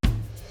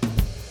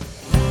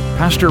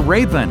Pastor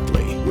Ray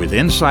Bentley with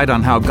insight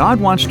on how God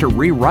wants to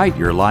rewrite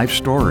your life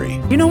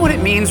story. You know what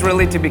it means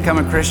really to become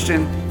a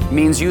Christian? It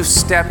means you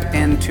step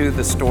into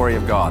the story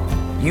of God.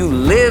 You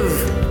live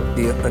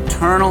the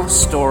eternal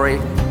story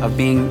of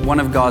being one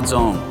of God's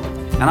own.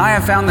 And I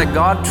have found that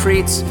God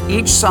treats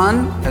each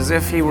son as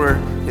if he were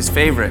his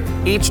favorite,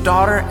 each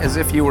daughter as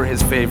if you were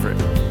his favorite.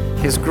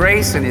 His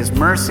grace and his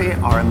mercy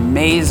are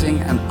amazing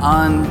and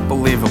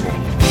unbelievable.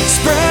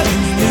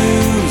 Spreading the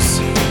news,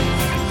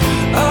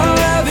 all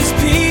of his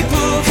people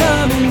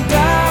coming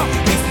down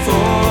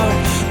before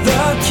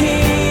the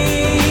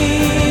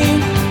King.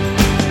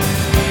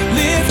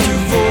 Lift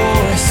your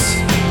voice,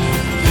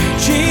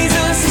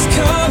 Jesus is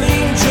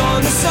coming,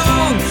 join the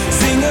song,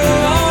 sing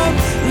along,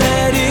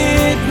 let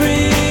it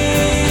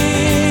ring.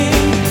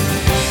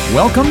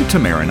 Welcome to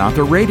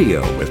Maranatha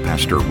Radio with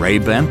Pastor Ray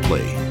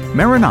Bentley.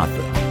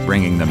 Maranatha,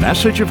 bringing the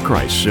message of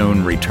Christ's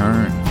soon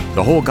return,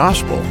 the whole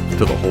gospel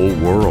to the whole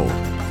world.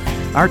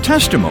 Our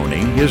testimony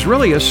is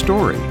really a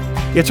story.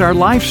 It's our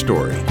life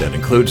story that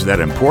includes that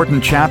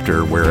important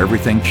chapter where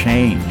everything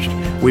changed.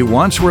 We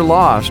once were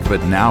lost,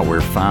 but now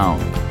we're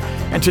found.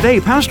 And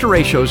today, Pastor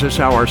Ray shows us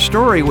how our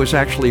story was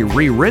actually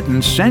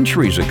rewritten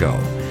centuries ago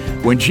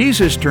when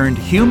Jesus turned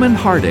human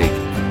heartache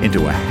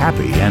into a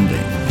happy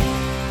ending.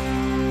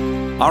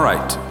 All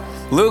right,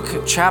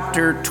 Luke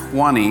chapter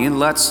 20,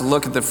 let's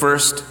look at the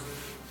first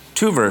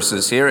two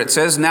verses here. It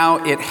says,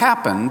 "Now it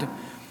happened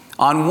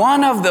on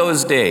one of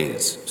those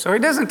days." So he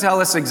doesn't tell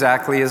us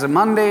exactly, is it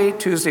Monday,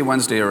 Tuesday,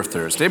 Wednesday, or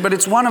Thursday, but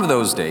it's one of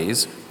those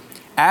days,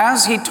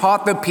 as he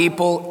taught the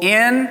people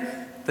in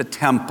the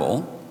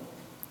temple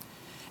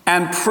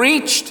and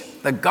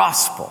preached the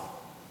gospel.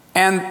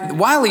 And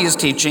while he is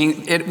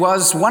teaching, it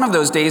was one of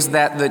those days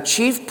that the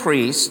chief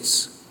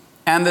priests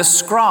and the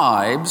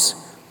scribes,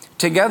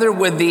 together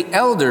with the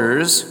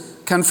elders,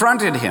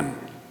 confronted him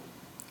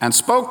and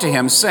spoke to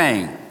him,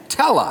 saying,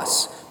 "Tell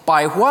us,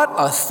 by what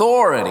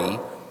authority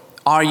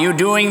are you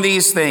doing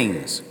these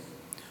things?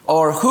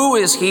 Or who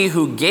is he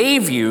who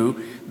gave you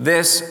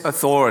this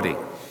authority?"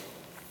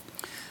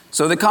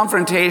 So the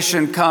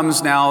confrontation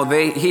comes now.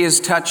 He has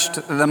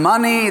touched the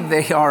money.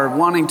 They are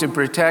wanting to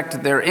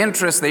protect their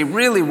interests. They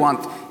really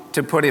want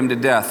to put him to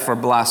death for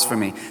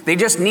blasphemy. They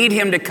just need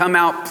him to come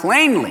out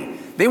plainly.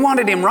 They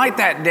wanted him right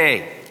that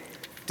day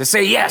to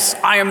say, "Yes,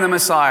 I am the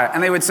Messiah."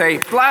 And they would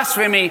say,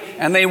 "Blasphemy,"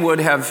 and they would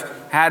have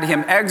had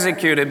him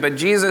executed. But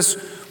Jesus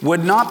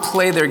would not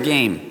play their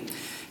game.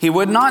 He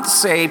would not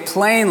say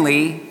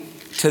plainly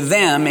to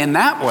them in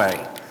that way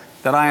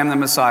that I am the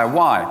Messiah.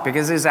 Why?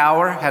 Because his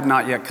hour had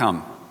not yet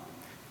come.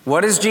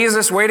 What is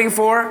Jesus waiting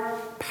for?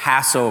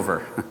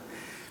 Passover.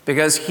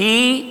 Because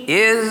he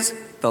is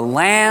the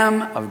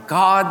Lamb of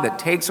God that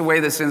takes away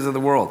the sins of the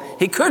world.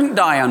 He couldn't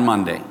die on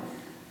Monday.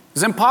 It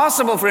was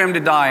impossible for him to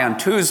die on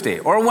Tuesday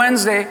or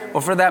Wednesday, or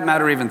for that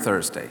matter, even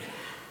Thursday.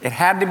 It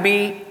had to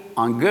be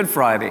on Good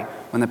Friday,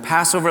 when the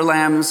Passover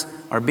lambs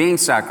are being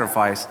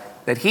sacrificed,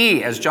 that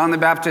he, as John the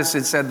Baptist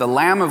had said, the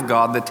Lamb of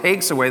God that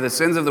takes away the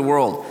sins of the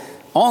world,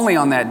 only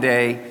on that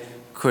day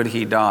could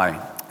he die,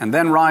 and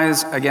then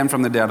rise again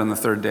from the dead on the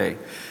third day.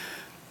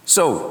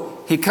 So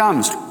he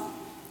comes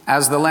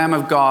as the Lamb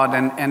of God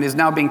and is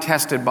now being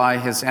tested by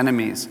his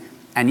enemies.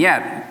 And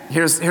yet,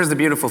 here's the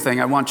beautiful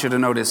thing I want you to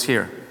notice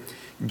here.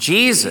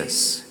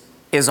 Jesus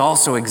is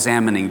also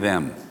examining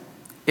them.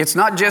 It's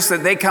not just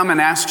that they come and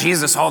ask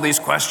Jesus all these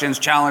questions,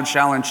 challenge.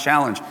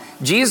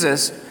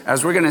 Jesus,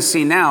 as we're going to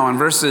see now in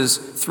verses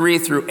 3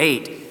 through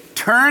 8,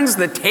 turns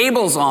the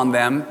tables on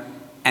them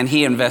and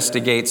he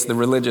investigates the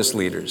religious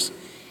leaders.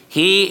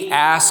 He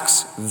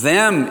asks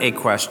them a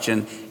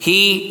question.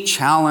 He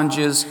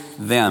challenges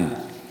them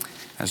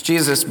as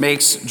Jesus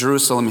makes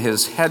Jerusalem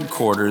his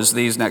headquarters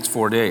these next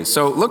 4 days.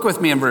 So look with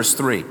me in verse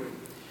 3.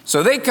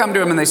 So they come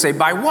to him and they say,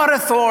 "By what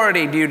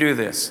authority do you do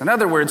this?" In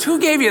other words, who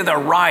gave you the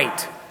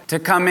right to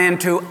come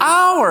into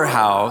our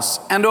house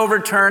and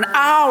overturn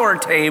our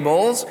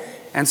tables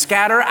and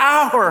scatter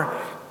our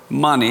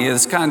money?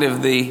 Is kind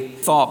of the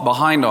thought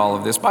behind all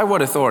of this. By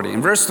what authority?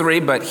 In verse 3,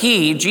 "But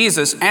he,"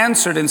 Jesus,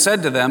 "answered and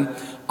said to them,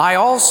 I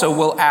also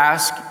will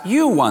ask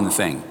you one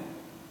thing,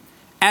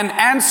 and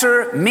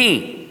answer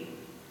me.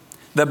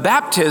 The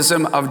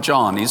baptism of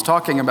John," he's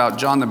talking about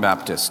John the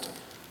Baptist,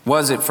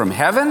 "was it from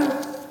heaven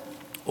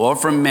or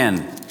from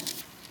men?"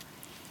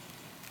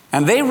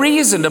 And they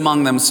reasoned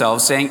among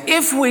themselves, saying,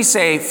 "If we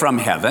say from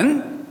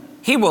heaven,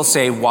 he will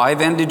say, why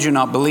then did you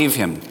not believe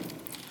him?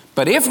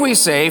 But if we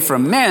say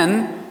from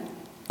men,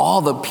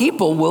 all the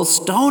people will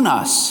stone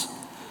us,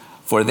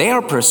 for they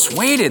are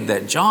persuaded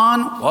that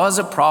John was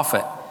a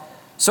prophet."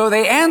 So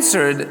they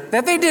answered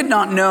that they did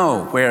not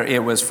know where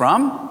it was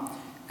from.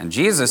 And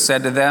Jesus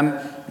said to them,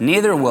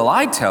 "Neither will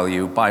I tell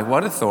you by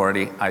what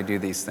authority I do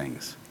these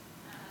things."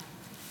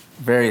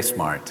 Very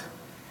smart.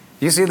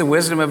 You see the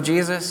wisdom of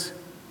Jesus?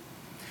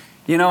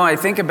 You know, I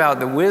think about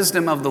the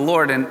wisdom of the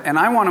Lord, and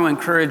I want to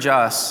encourage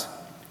us.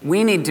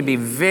 We need to be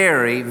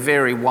very,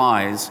 very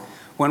wise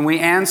when we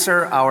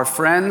answer our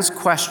friends'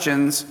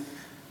 questions,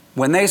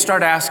 when they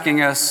start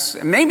asking us,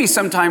 maybe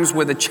sometimes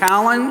with a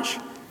challenge,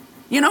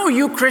 You know,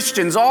 you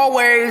Christians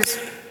always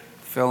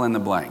fill in the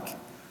blank.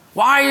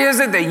 Why is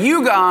it that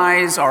you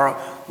guys are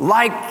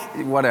like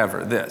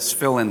whatever, this,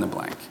 fill in the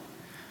blank?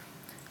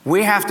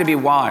 We have to be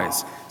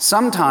wise.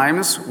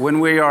 Sometimes when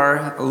we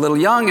are a little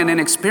young and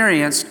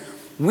inexperienced,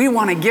 we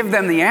want to give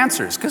them the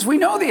answers because we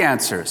know the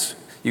answers.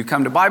 You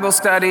come to Bible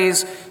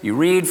studies, you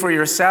read for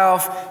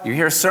yourself, you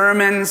hear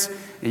sermons,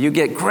 you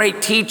get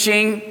great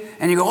teaching,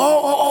 and you go,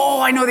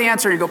 oh, I know the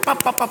answer. You go,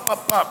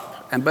 pop.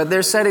 But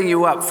they're setting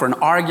you up for an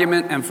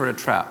argument and for a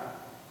trap.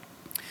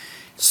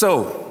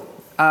 So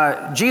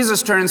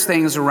Jesus turns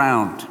things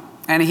around,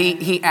 and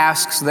he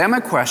asks them a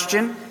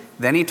question.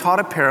 Then he taught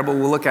a parable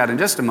we'll look at in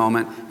just a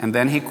moment, and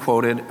then he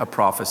quoted a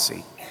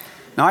prophecy.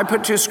 Now, I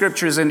put two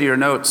scriptures into your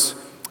notes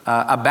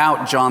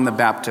about John the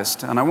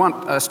Baptist, and I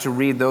want us to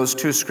read those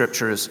two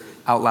scriptures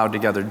out loud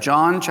together.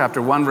 John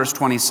chapter 1, verse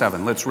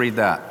 27. Let's read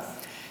that.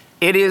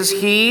 It is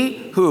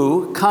he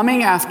who,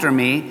 coming after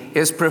me,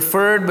 is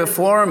preferred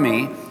before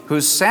me,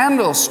 whose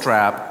sandal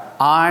strap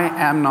I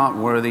am not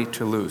worthy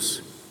to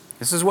loose.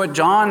 This is what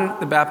John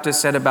the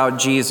Baptist said about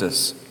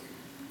Jesus.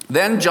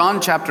 Then John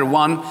chapter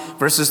 1,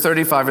 verses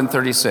 35 and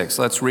 36.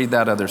 Let's read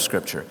that other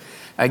scripture.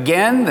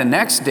 Again, the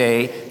next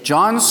day,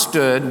 John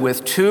stood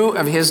with two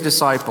of his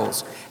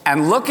disciples,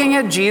 and looking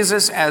at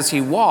Jesus as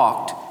he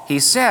walked, he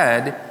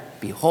said,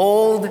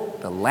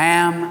 "Behold the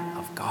Lamb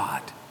of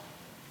God."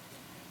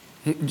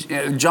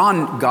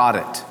 John got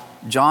it.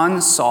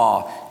 John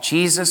saw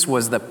Jesus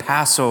was the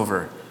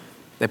Passover,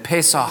 the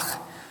Pesach,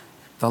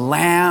 the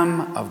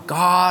Lamb of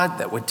God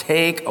that would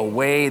take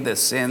away the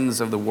sins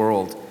of the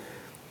world.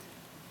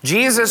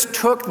 Jesus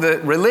took the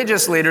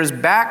religious leaders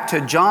back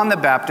to John the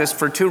Baptist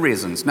for two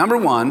reasons. Number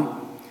one,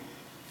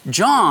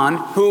 John,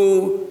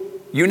 who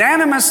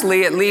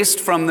unanimously, at least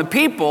from the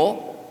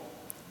people,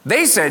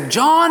 they said,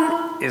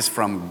 John is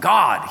from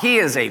God. He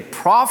is a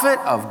prophet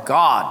of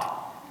God.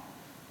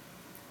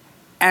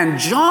 And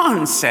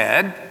John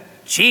said,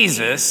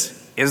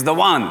 Jesus is the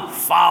one.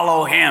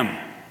 Follow him.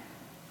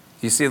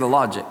 You see the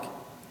logic?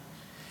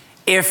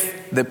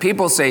 If the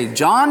people say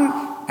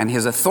John and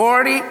his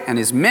authority and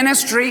his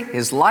ministry,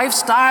 his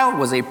lifestyle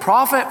was a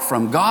prophet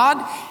from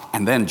God,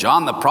 and then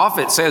John the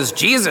prophet says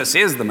Jesus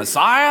is the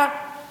Messiah,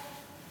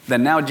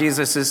 then now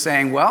Jesus is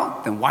saying,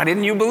 well, then why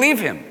didn't you believe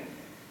him?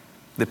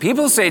 The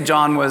people say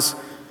John was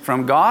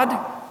from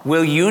God.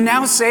 Will you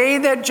now say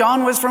that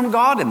John was from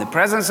God in the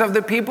presence of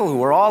the people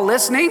who are all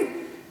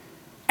listening?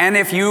 And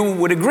if you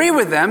would agree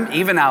with them,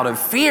 even out of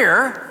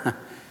fear,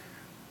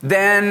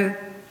 then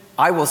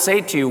I will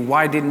say to you,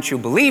 why didn't you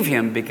believe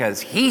him?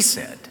 Because he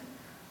said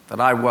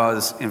that I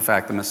was, in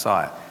fact, the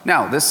Messiah.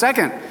 Now, the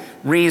second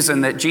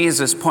reason that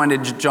Jesus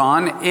pointed to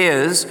John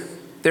is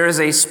there is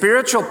a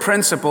spiritual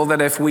principle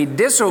that if we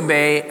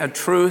disobey a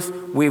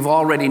truth we've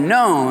already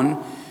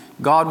known,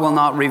 God will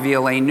not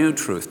reveal a new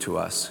truth to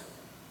us.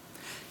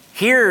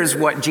 Here's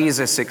what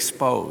Jesus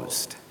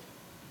exposed.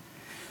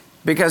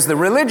 Because the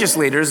religious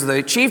leaders,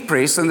 the chief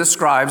priests and the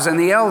scribes and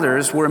the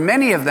elders were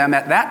many of them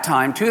at that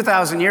time,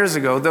 2,000 years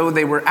ago, though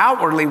they were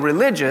outwardly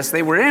religious,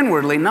 they were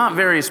inwardly not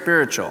very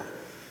spiritual.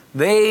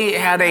 They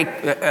had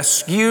a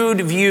skewed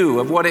view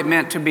of what it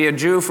meant to be a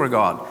Jew for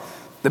God.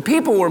 The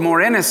people were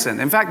more innocent.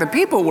 In fact, the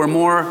people were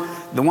more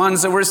the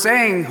ones that were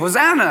saying,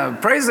 Hosanna,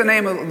 praise the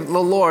name of the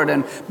Lord,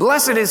 and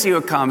blessed is he who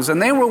comes. And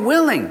they were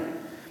willing.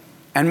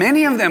 And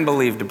many of them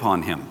believed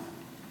upon him.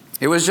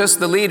 It was just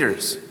the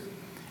leaders.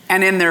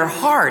 And in their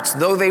hearts,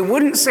 though they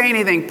wouldn't say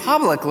anything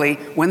publicly,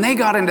 when they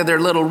got into their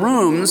little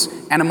rooms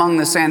and among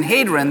the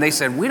Sanhedrin, they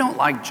said, we don't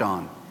like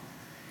John.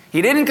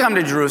 He didn't come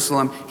to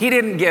Jerusalem. He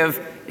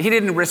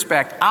didn't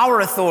respect our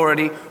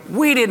authority.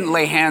 We didn't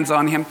lay hands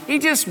on him. He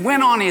just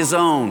went on his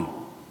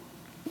own.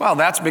 Well,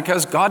 that's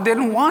because God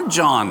didn't want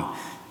John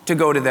to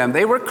go to them.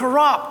 They were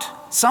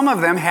corrupt. Some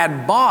of them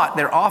had bought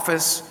their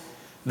office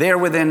there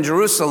within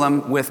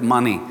Jerusalem with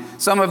money.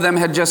 Some of them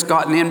had just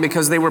gotten in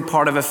because they were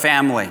part of a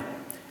family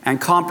and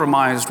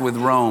compromised with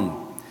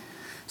Rome.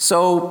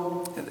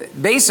 So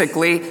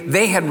basically,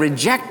 they had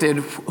rejected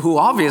who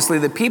obviously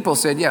the people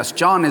said, yes,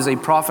 John is a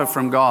prophet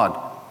from God.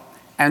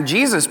 And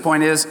Jesus'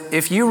 point is,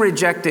 if you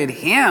rejected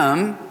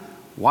him,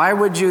 why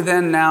would you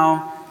then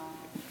now,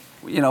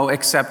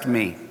 accept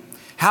me?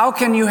 How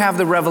can you have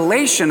the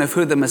revelation of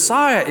who the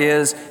Messiah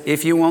is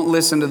if you won't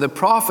listen to the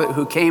prophet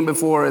who came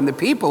before and the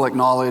people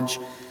acknowledge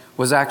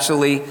was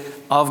actually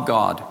of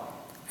God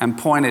and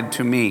pointed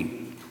to me?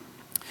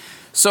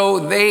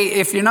 So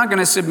if you're not going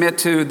to submit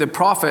to the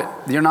prophet,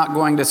 you're not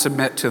going to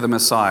submit to the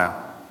Messiah.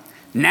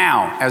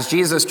 Now, as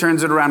Jesus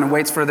turns it around and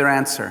waits for their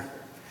answer,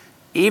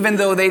 even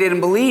though they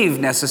didn't believe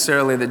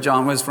necessarily that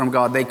John was from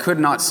God, they could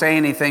not say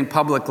anything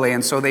publicly,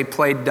 and so they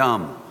played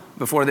dumb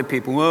before the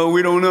people. Well,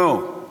 we don't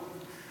know.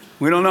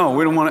 We don't know.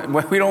 We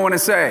don't want to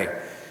say.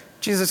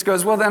 Jesus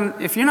goes, well then,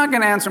 if you're not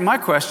going to answer my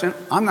question,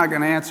 I'm not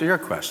going to answer your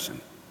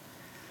question.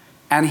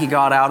 And he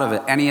got out of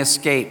it, and he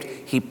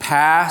escaped. He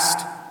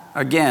passed,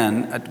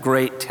 again, a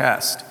great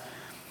test.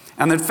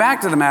 And the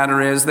fact of the matter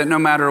is that no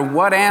matter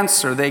what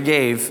answer they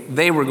gave,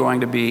 they were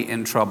going to be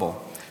in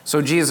trouble.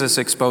 So Jesus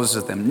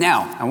exposes them.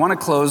 Now, I want to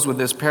close with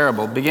this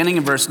parable, beginning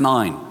in verse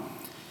 9.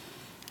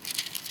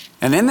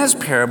 And in this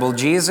parable,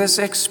 Jesus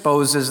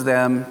exposes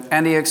them,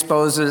 and he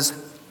exposes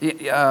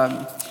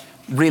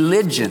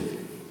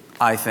religion,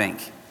 I think,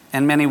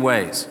 in many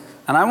ways.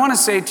 And I want to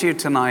say to you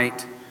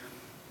tonight,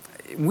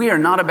 we are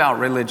not about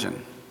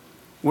religion.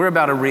 We're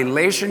about a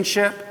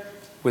relationship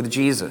with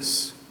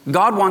Jesus.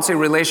 God wants a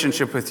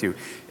relationship with you.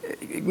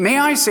 May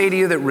I say to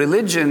you that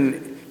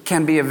religion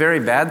can be a very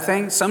bad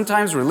thing?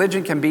 Sometimes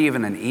religion can be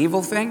even an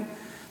evil thing.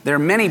 There are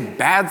many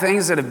bad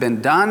things that have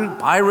been done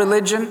by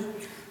religion.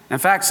 In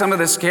fact, some of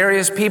the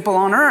scariest people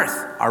on earth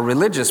are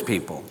religious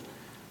people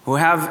who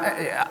have,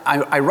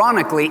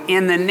 ironically,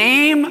 in the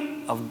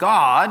name of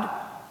God,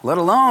 let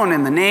alone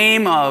in the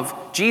name of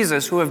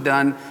Jesus, who have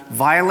done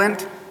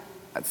violent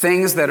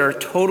things that are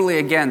totally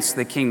against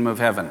the kingdom of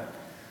heaven.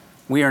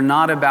 We are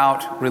not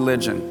about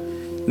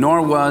religion,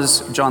 nor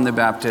was John the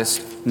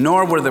Baptist,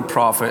 nor were the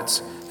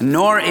prophets,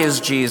 nor is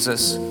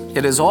Jesus.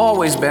 It has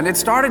always been, it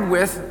started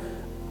with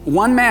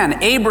one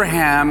man,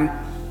 Abraham,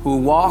 who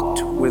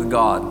walked with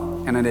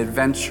God in an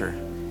adventure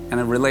and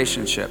a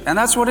relationship. And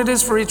that's what it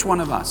is for each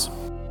one of us.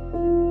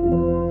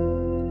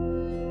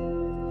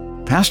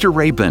 Pastor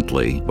Ray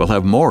Bentley will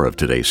have more of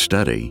today's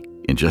study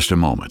in just a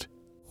moment.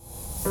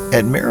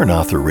 At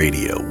Maranatha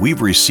Radio,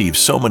 we've received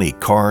so many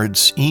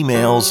cards,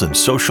 emails, and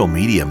social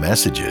media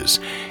messages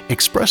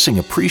expressing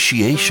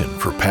appreciation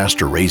for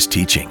Pastor Ray's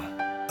teaching.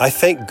 I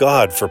thank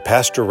God for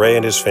Pastor Ray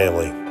and his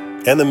family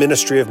and the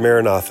ministry of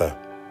Maranatha.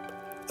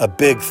 A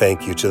big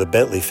thank you to the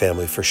Bentley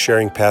family for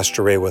sharing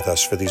Pastor Ray with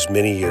us for these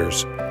many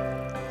years.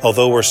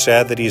 Although we're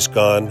sad that he's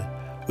gone,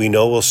 we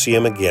know we'll see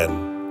him again,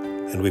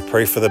 and we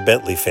pray for the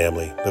Bentley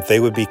family that they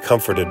would be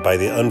comforted by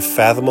the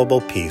unfathomable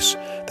peace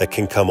that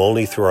can come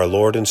only through our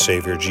Lord and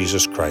Savior,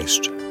 Jesus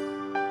Christ.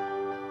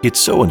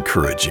 It's so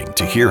encouraging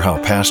to hear how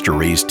Pastor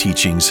Ray's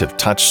teachings have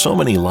touched so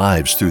many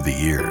lives through the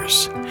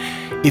years.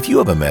 If you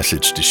have a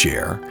message to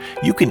share,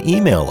 you can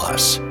email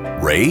us,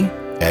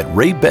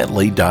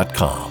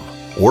 ray@raybentley.com,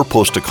 or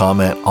post a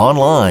comment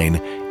online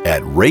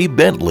at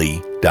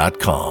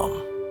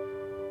raybentley.com.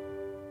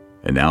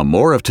 And now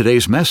more of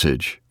today's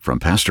message from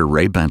Pastor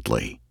Ray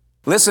Bentley.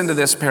 Listen to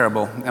this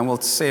parable, and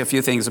we'll say a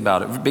few things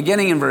about it.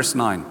 Beginning in verse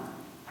 9.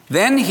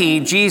 Then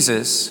he,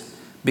 Jesus,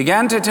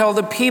 began to tell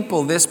the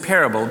people this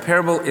parable. A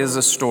parable is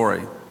a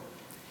story.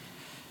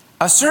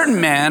 A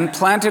certain man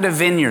planted a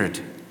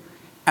vineyard,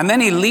 and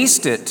then he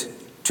leased it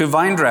to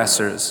vine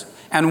dressers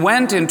and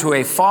went into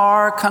a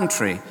far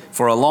country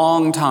for a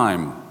long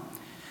time.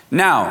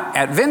 Now,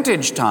 at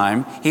vintage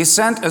time, he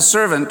sent a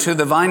servant to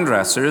the vine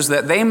dressers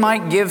that they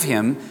might give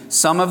him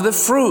some of the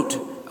fruit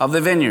of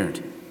the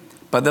vineyard.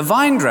 But the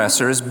vine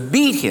dressers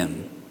beat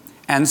him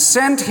and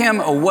sent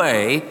him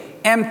away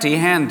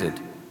empty-handed.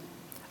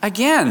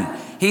 Again,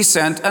 he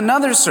sent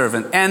another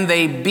servant, and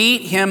they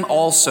beat him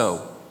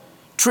also,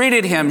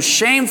 treated him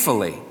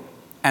shamefully,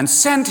 and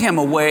sent him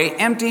away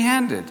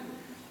empty-handed.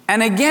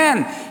 And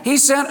again, he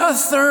sent a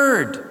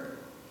third,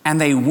 and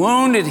they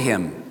wounded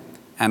him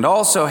and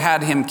also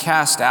had him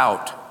cast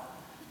out.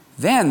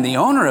 Then the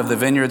owner of the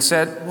vineyard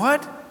said,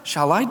 "What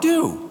shall I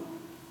do?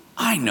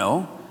 I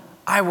know.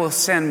 I will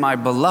send my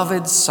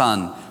beloved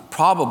son.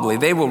 Probably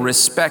they will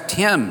respect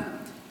him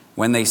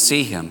when they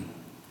see him."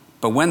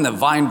 But when the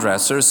vine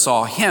dressers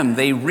saw him,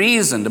 they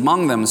reasoned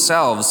among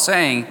themselves,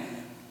 saying,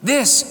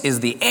 "This is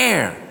the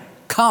heir.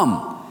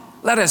 Come,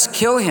 let us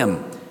kill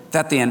him,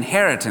 that the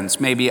inheritance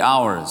may be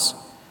ours."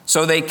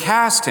 So they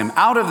cast him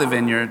out of the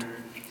vineyard,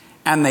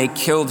 and they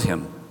killed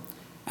him.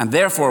 And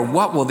therefore,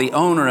 what will the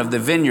owner of the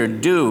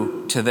vineyard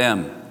do to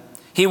them?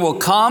 He will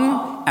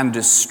come and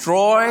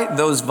destroy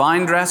those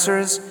vine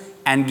dressers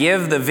and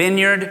give the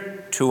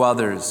vineyard to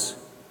others.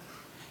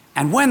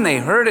 And when they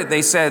heard it,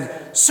 they said,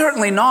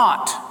 "Certainly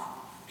not."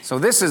 So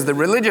this is the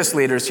religious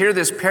leaders hear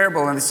this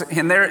parable, and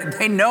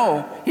they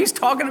know he's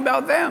talking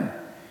about them.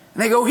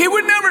 And they go, "He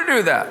would never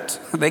do that."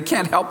 They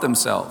can't help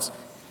themselves.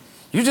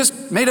 "You just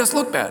made us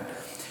look bad."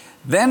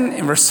 Then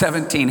in verse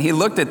 17, he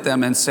looked at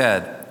them and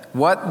said,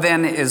 "What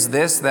then is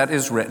this that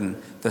is written?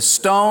 The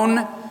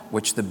stone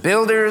which the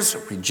builders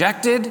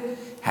rejected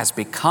has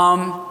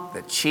become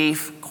the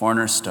chief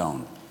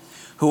cornerstone.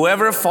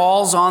 Whoever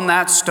falls on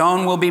that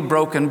stone will be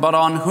broken, but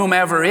on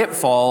whomever it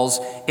falls,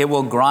 it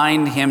will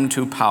grind him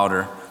to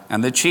powder."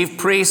 And the chief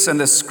priests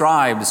and the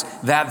scribes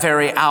that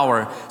very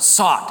hour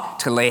sought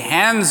to lay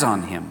hands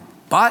on him.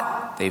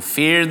 But they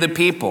feared the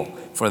people,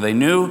 for they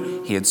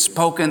knew he had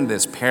spoken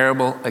this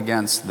parable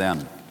against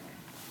them.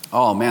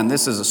 Oh man,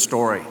 this is a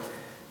story.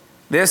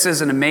 This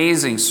is an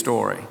amazing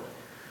story.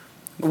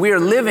 We are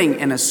living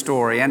in a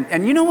story.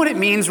 And you know what it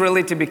means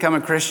really to become a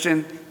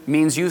Christian? It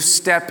means you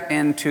step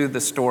into the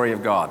story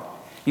of God.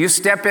 You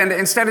step in,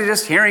 instead of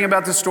just hearing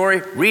about the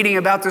story, reading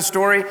about the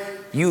story,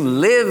 you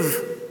live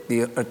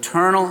the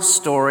eternal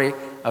story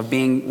of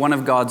being one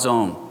of God's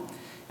own.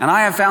 And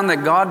I have found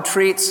that God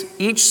treats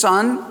each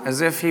son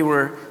as if he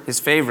were his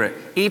favorite,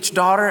 each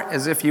daughter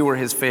as if you were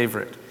his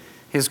favorite.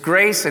 His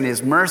grace and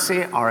his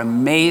mercy are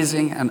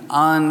amazing and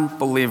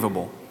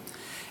unbelievable.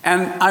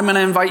 And I'm going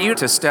to invite you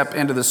to step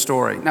into the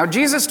story. Now,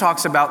 Jesus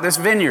talks about this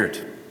vineyard.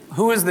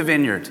 Who is the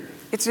vineyard?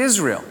 It's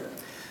Israel.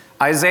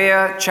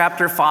 Isaiah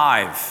chapter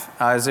 5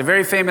 is a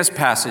very famous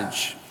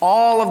passage.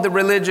 All of the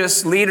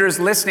religious leaders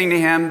listening to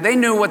him, they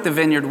knew what the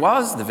vineyard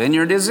was. The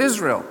vineyard is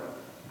Israel.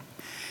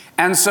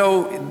 And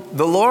so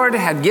the Lord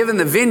had given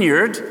the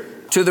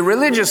vineyard to the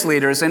religious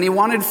leaders, and he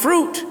wanted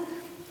fruit.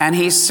 And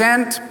he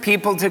sent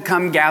people to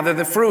come gather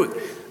the fruit.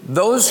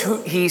 Those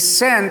who he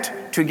sent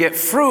to get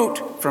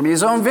fruit from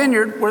his own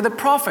vineyard were the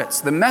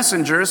prophets. The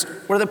messengers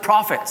were the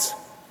prophets.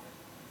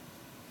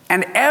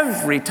 And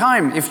every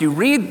time, if you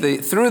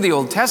read through the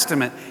Old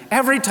Testament,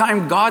 every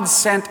time God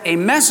sent a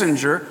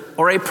messenger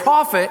or a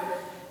prophet,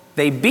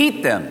 they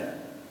beat them.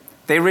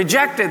 They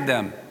rejected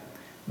them.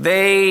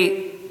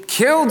 They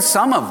killed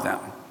some of them.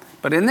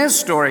 But in this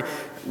story,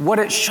 what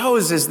it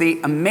shows is the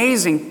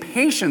amazing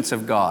patience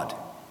of God.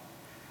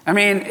 I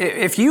mean,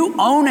 if you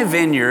own a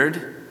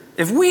vineyard,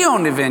 if we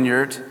owned a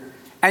vineyard,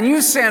 and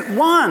you sent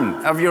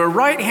one of your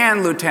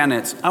right-hand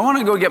lieutenants, I want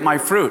to go get my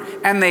fruit,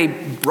 and they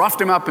roughed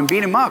him up and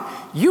beat him up,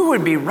 you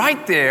would be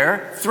right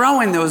there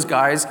throwing those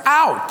guys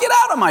out. Get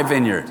out of my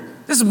vineyard.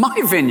 This is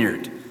my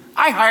vineyard.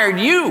 I hired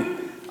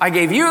you. I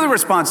gave you the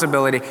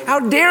responsibility. How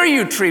dare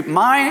you treat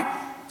my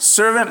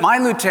servant, my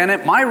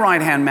lieutenant, my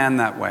right-hand man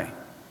that way?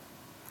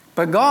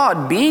 But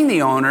God, being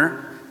the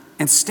owner,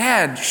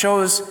 instead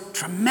shows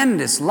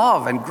tremendous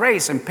love and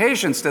grace and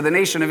patience to the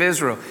nation of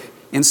Israel.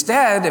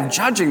 Instead of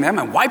judging them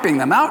and wiping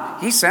them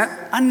out, he sent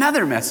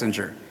another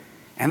messenger.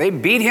 And they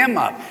beat him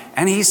up.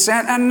 And he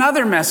sent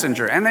another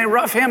messenger. And they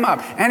roughed him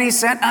up. And he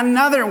sent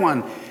another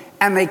one.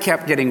 And they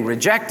kept getting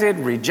rejected.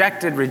 I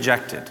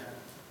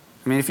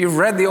mean, if you've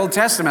read the Old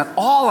Testament,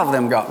 all of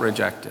them got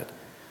rejected.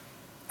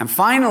 And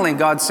finally,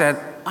 God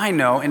said, I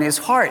know, in his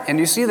heart. And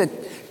you see the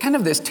kind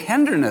of this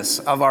tenderness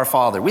of our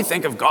Father. We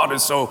think of God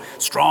as so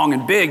strong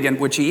and big, and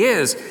which he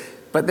is.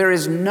 But there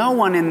is no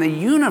one in the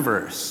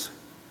universe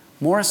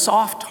more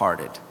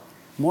soft-hearted,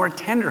 more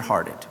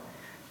tender-hearted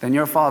than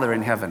your Father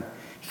in heaven.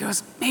 He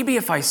goes, maybe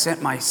if I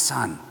sent my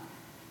son,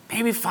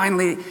 maybe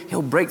finally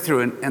he'll break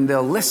through and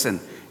they'll listen,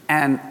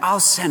 and I'll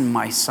send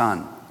my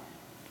son.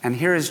 And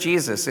here is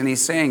Jesus, and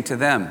he's saying to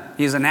them,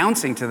 he's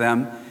announcing to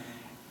them,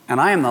 and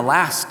I am the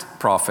last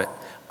prophet.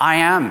 I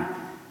am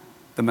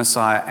the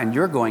Messiah, and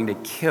you're going to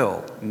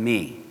kill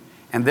me.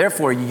 And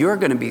therefore, you're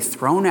going to be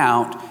thrown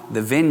out.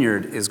 The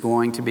vineyard is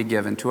going to be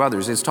given to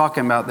others. It's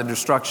talking about the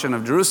destruction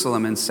of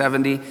Jerusalem in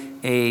 70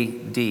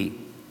 A.D.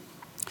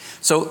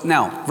 So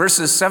now,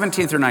 verses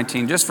 17 through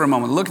 19, just for a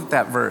moment, look at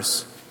that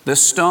verse. The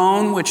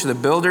stone which the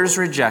builders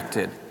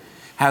rejected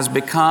has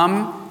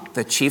become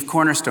the chief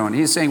cornerstone.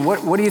 He's saying,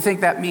 what do you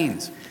think that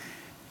means?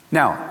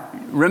 Now,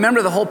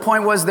 remember the whole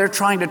point was they're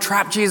trying to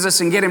trap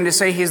Jesus and get him to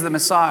say he's the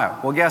Messiah.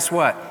 Well, guess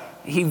what?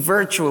 He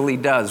virtually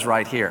does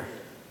right here.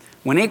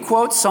 When he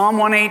quotes Psalm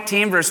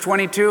 118, verse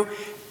 22,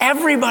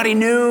 everybody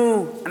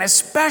knew, and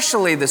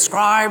especially the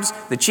scribes,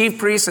 the chief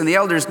priests, and the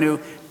elders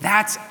knew,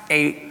 that's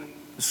a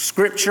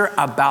scripture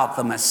about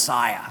the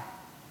Messiah.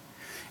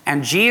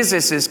 And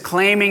Jesus is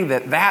claiming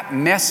that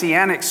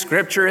messianic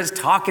scripture is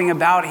talking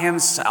about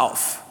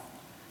himself.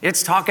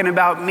 It's talking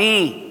about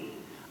me.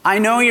 I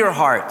know your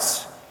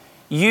hearts.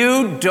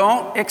 You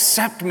don't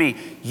accept me.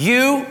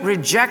 You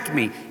reject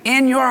me.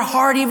 In your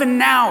heart even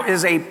now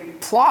is a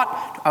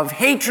plot of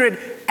hatred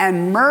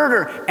and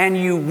murder, and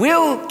you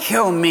will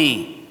kill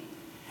me.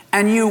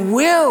 And you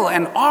will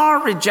and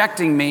are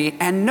rejecting me.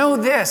 And know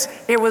this,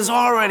 it was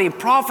already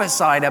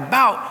prophesied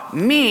about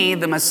me,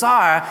 the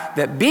Messiah,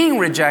 that being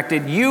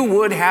rejected, you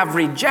would have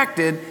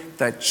rejected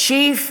the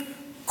chief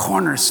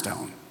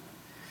cornerstone.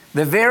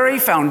 The very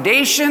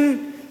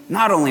foundation,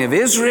 not only of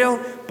Israel,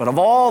 but of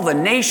all the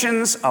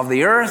nations of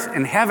the earth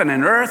and heaven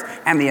and earth,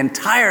 and the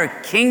entire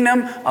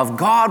kingdom of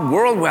God,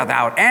 world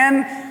without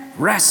end,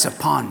 rests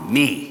upon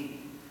me.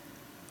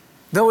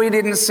 Though he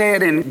didn't say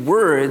it in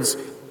words,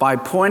 by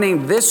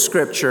pointing this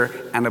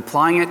scripture and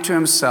applying it to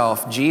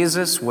himself,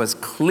 Jesus was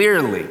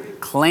clearly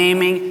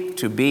claiming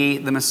to be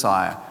the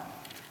Messiah.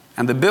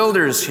 And the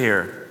builders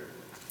here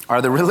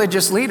are the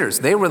religious leaders.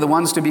 They were the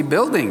ones to be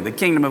building the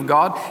kingdom of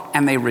God,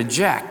 and they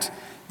reject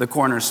the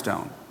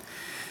cornerstone.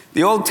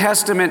 The Old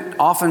Testament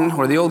often,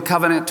 or the Old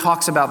Covenant,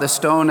 talks about the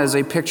stone as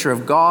a picture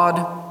of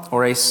God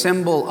or a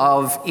symbol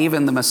of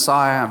even the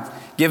Messiah.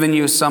 I've given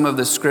you some of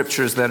the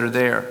scriptures that are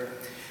there.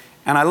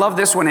 And I love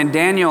this one in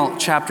Daniel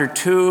chapter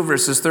 2,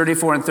 verses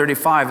 34 and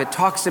 35. It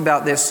talks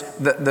about this,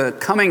 the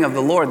coming of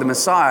the Lord, the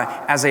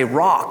Messiah, as a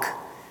rock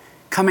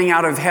coming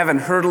out of heaven,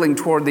 hurtling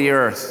toward the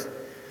earth.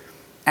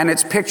 And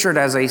it's pictured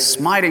as a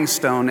smiting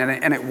stone,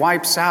 and it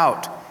wipes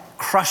out,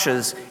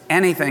 crushes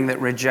anything that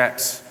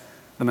rejects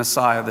the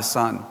Messiah, the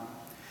Son.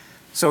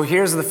 So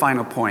here's the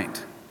final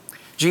point.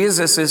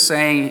 Jesus is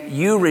saying,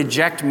 you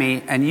reject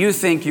me, and you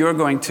think you're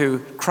going to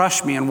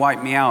crush me and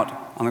wipe me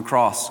out on the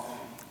cross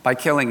by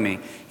killing me.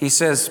 He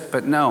says,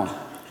 but no,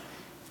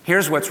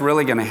 here's what's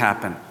really going to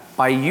happen.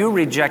 By you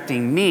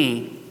rejecting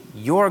me,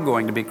 you're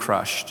going to be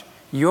crushed.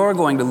 You're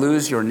going to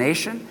lose your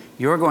nation.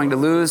 You're going to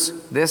lose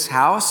this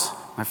house,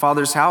 my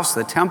Father's house,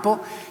 the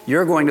temple.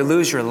 You're going to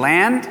lose your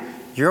land.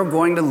 You're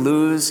going to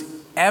lose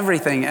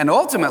everything. And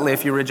ultimately,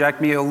 if you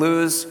reject me, you'll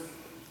lose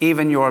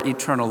even your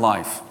eternal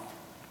life.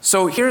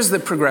 So here's the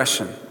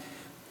progression.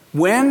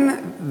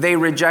 When they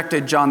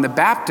rejected John the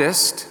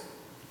Baptist,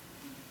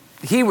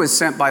 he was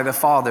sent by the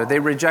Father. They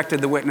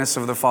rejected the witness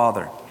of the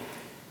Father.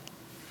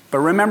 But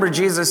remember,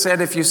 Jesus said,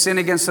 if you sin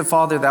against the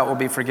Father, that will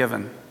be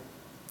forgiven.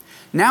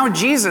 Now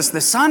Jesus, the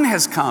Son,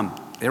 has come.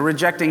 They're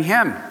rejecting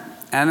him.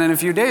 And in a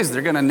few days,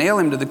 they're going to nail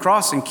him to the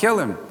cross and kill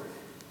him.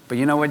 But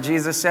you know what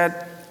Jesus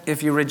said?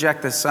 If you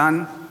reject the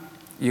Son,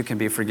 you can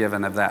be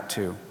forgiven of that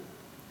too.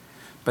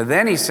 But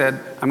then he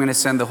said, I'm going to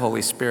send the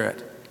Holy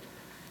Spirit.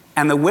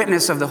 And the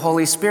witness of the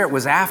Holy Spirit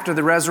was after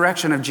the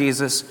resurrection of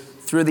Jesus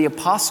through the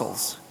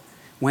apostles.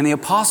 When the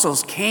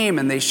apostles came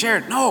and they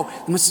shared, no,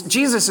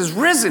 Jesus is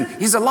risen,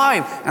 he's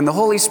alive. And the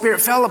Holy Spirit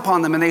fell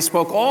upon them and they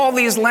spoke all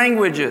these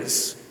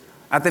languages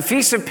at the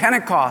Feast of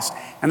Pentecost.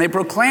 And they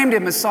proclaimed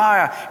him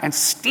Messiah. And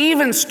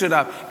Stephen stood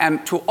up,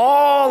 and to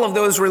all of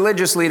those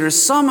religious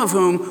leaders, some of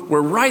whom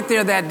were right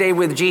there that day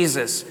with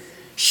Jesus,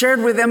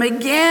 shared with them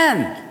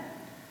again.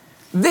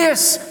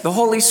 This, the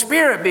Holy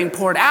Spirit being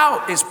poured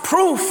out, is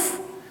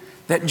proof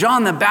that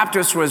John the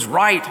Baptist was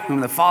right, whom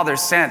the Father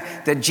sent,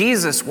 that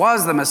Jesus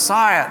was the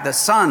Messiah, the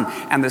Son,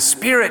 and the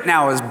Spirit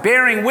now is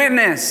bearing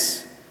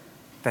witness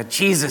that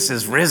Jesus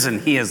is risen.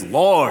 He is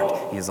Lord.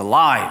 He is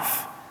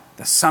alive,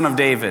 the Son of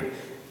David,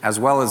 as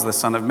well as the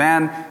Son of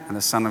Man and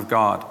the Son of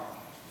God.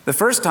 The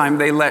first time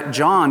they let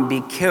John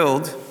be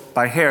killed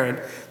by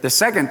Herod. The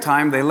second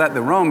time they let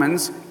the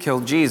Romans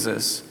kill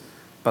Jesus.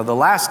 But the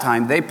last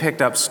time they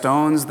picked up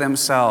stones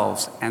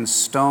themselves and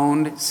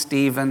stoned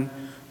Stephen,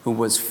 who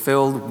was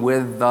filled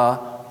with the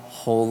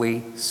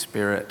Holy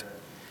Spirit.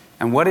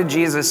 And what did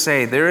Jesus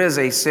say? There is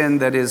a sin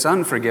that is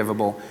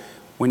unforgivable.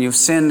 When you've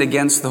sinned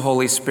against the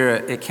Holy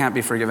Spirit, it can't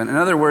be forgiven. In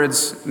other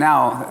words,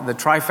 now, the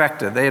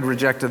trifecta, they had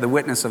rejected the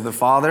witness of the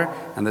Father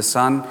and the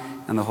Son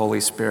and the Holy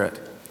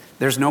Spirit.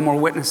 There's no more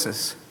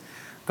witnesses.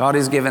 God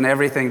has given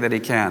everything that he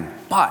can.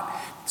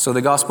 So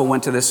the gospel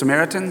went to the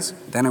Samaritans,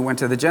 then it went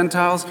to the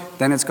Gentiles,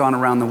 then it's gone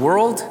around the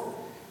world,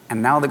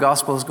 and now the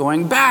gospel is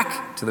going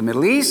back to the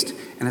Middle East,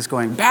 and it's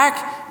going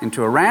back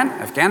into Iran,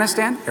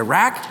 Afghanistan,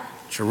 Iraq,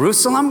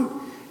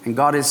 Jerusalem, and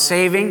God is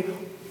saving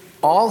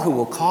all who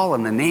will call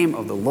on the name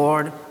of the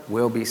Lord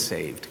will be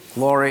saved.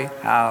 Glory,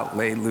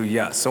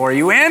 hallelujah. So are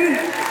you in?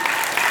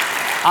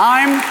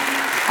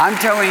 I'm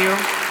telling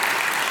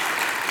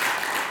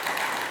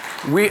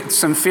you,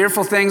 some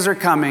fearful things are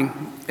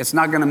coming. It's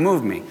not going to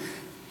move me.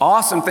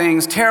 Awesome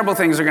things, terrible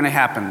things are going to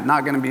happen.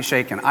 Not going to be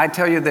shaken. I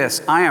tell you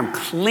this, I am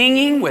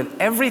clinging with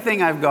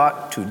everything I've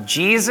got to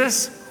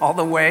Jesus all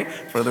the way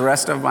for the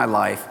rest of my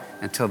life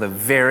until the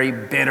very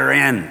bitter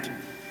end.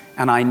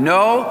 And I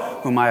know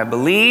whom I have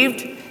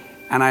believed,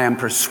 and I am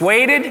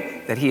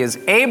persuaded that he is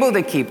able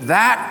to keep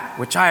that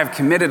which I have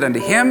committed unto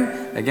him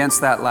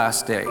against that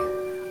last day.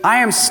 I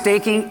am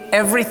staking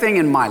everything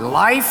in my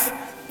life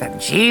that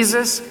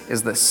Jesus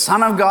is the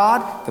Son of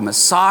God, the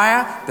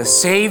Messiah, the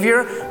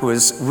Savior, who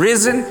is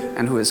risen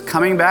and who is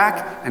coming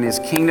back, and his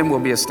kingdom will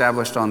be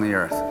established on the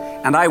earth.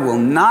 And I will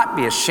not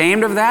be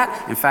ashamed of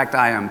that. In fact,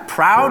 I am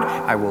proud.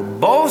 I will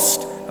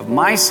boast of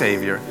my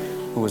Savior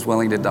who was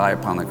willing to die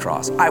upon the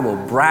cross. I will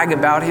brag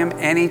about him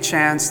any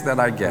chance that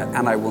I get,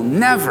 and I will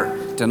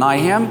never deny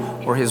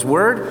him or his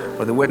word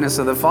or the witness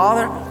of the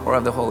Father or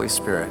of the Holy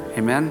Spirit.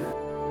 Amen.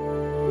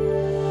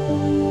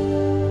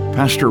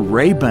 Pastor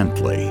Ray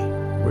Bentley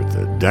with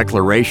the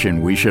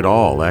declaration we should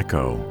all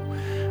echo.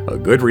 A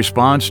good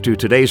response to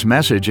today's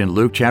message in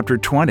Luke chapter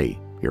 20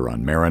 here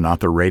on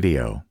Maranatha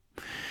Radio.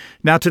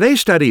 Now, today's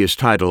study is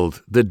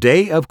titled The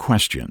Day of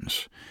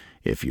Questions.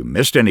 If you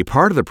missed any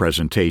part of the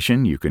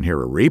presentation, you can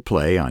hear a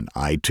replay on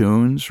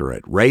iTunes or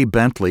at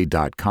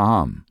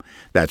raybentley.com.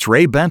 That's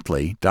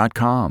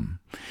raybentley.com.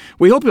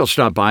 We hope you'll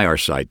stop by our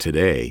site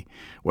today.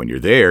 When you're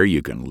there,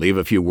 you can leave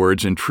a few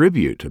words in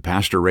tribute to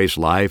Pastor Ray's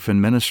life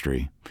and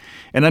ministry.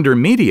 And under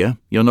Media,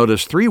 you'll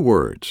notice 3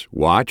 words: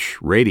 Watch,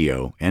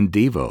 Radio, and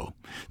Devo.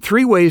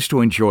 3 ways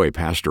to enjoy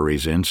Pastor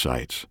Ray's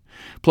insights.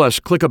 Plus,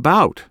 click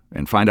About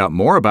and find out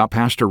more about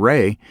Pastor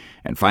Ray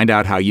and find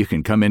out how you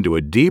can come into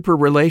a deeper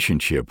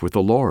relationship with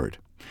the Lord.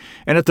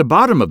 And at the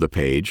bottom of the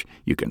page,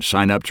 you can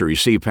sign up to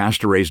receive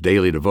Pastor Ray's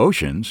daily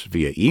devotions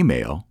via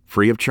email,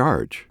 free of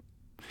charge.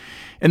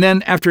 And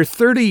then, after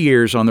 30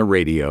 years on the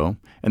radio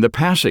and the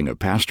passing of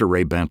Pastor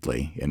Ray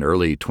Bentley in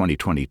early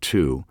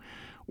 2022,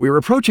 we're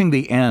approaching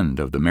the end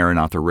of the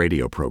Maranatha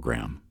radio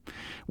program.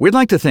 We'd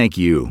like to thank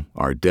you,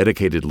 our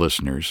dedicated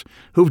listeners,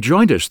 who've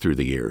joined us through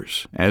the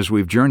years as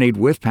we've journeyed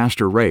with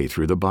Pastor Ray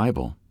through the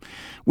Bible.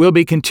 We'll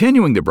be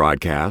continuing the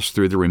broadcast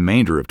through the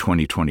remainder of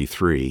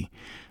 2023,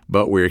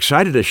 but we're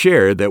excited to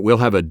share that we'll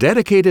have a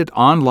dedicated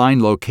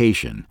online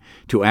location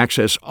to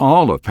access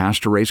all of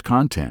Pastor Ray's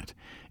content,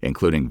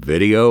 including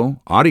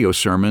video, audio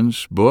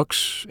sermons,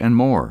 books, and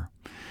more.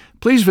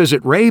 Please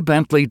visit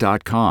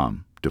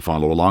raybentley.com to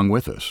follow along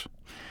with us.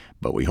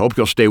 But we hope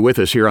you'll stay with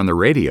us here on the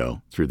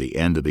radio through the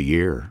end of the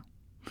year.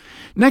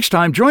 Next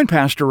time, join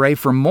Pastor Ray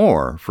for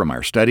more from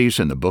our studies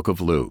in the book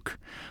of Luke.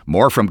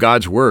 More from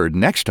God's Word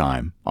next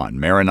time on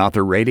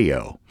Maranatha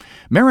Radio.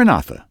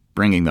 Maranatha,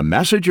 bringing the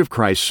message of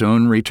Christ's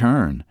soon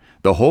return,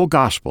 the whole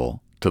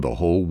gospel to the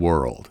whole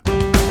world.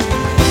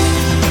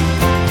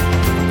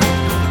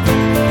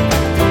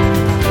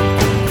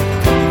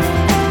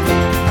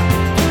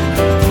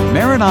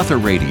 Maranatha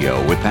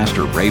Radio with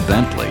Pastor Ray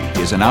Bentley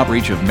is an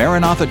outreach of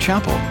Maranatha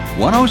Chapel,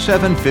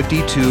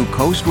 10752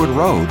 Coastwood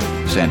Road,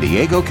 San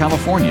Diego,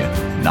 California,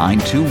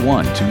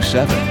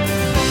 92127.